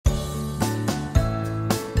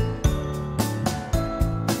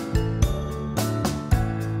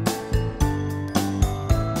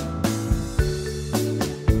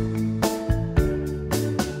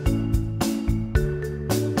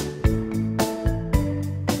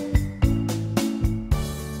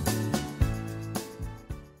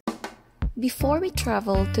Before we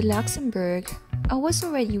traveled to Luxembourg, I was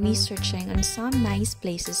already researching on some nice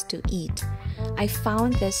places to eat. I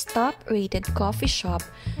found this top-rated coffee shop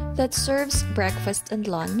that serves breakfast and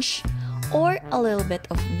lunch, or a little bit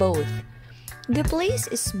of both. The place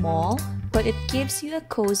is small, but it gives you a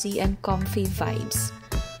cozy and comfy vibes.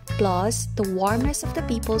 Plus, the warmness of the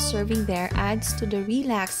people serving there adds to the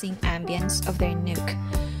relaxing ambience of their nook.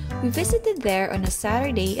 We visited there on a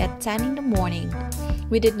Saturday at 10 in the morning.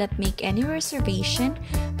 We did not make any reservation,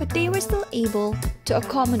 but they were still able to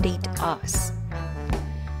accommodate us.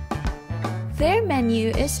 Their menu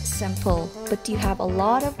is simple, but you have a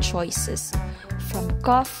lot of choices, from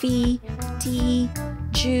coffee, tea,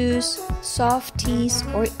 juice, soft teas,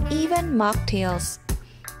 or even mocktails.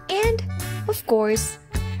 And, of course,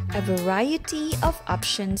 a variety of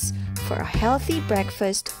options for a healthy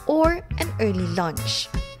breakfast or an early lunch.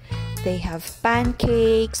 They have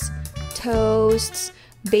pancakes, toasts,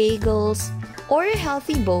 bagels, or a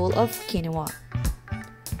healthy bowl of quinoa.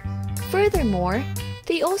 Furthermore,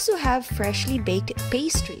 they also have freshly baked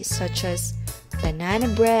pastries such as banana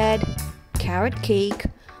bread, carrot cake,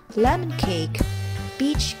 lemon cake,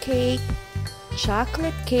 peach cake,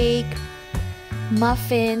 chocolate cake,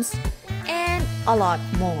 muffins, and a lot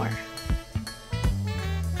more.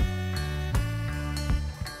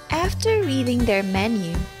 After reading their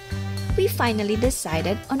menu, we finally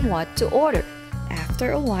decided on what to order.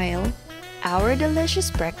 After a while, our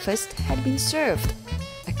delicious breakfast had been served.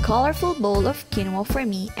 A colorful bowl of quinoa for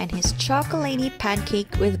me and his chocolatey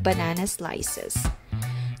pancake with banana slices.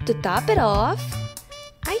 To top it off,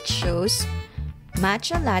 I chose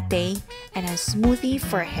matcha latte and a smoothie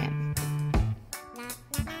for him.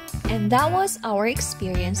 And that was our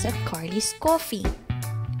experience at Carli's Coffee.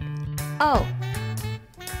 Oh,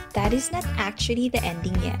 that is not actually the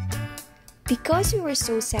ending yet. Because we were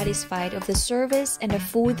so satisfied of the service and the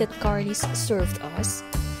food that Carli's served us,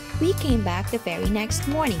 we came back the very next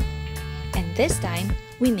morning, and this time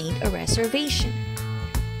we made a reservation.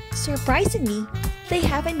 Surprisingly, they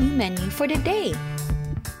have a new menu for the day.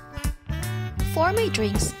 For my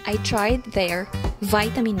drinks, I tried their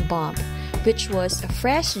Vitamin Bomb, which was a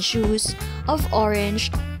fresh juice of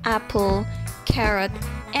orange, apple, carrot,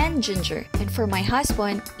 and ginger. And for my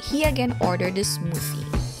husband, he again ordered a smoothie.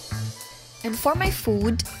 And for my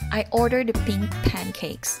food, I ordered the pink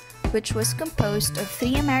pancakes, which was composed of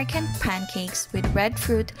 3 American pancakes with red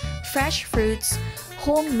fruit, fresh fruits,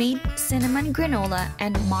 homemade cinnamon granola,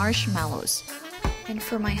 and marshmallows. And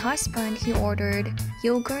for my husband, he ordered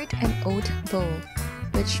yogurt and oat bowl,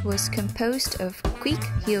 which was composed of Greek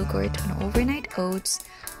yogurt and overnight oats,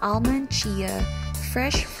 almond chia,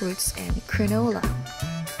 fresh fruits, and granola.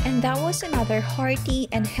 And that was another hearty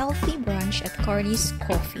and healthy brunch at Carli's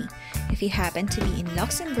Coffee. If you happen to be in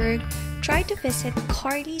Luxembourg, try to visit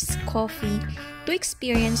Carli's Coffee to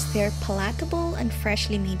experience their palatable and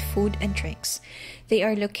freshly made food and drinks. They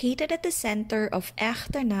are located at the center of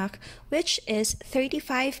Echternach, which is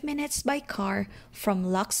 35 minutes by car from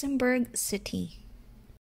Luxembourg City.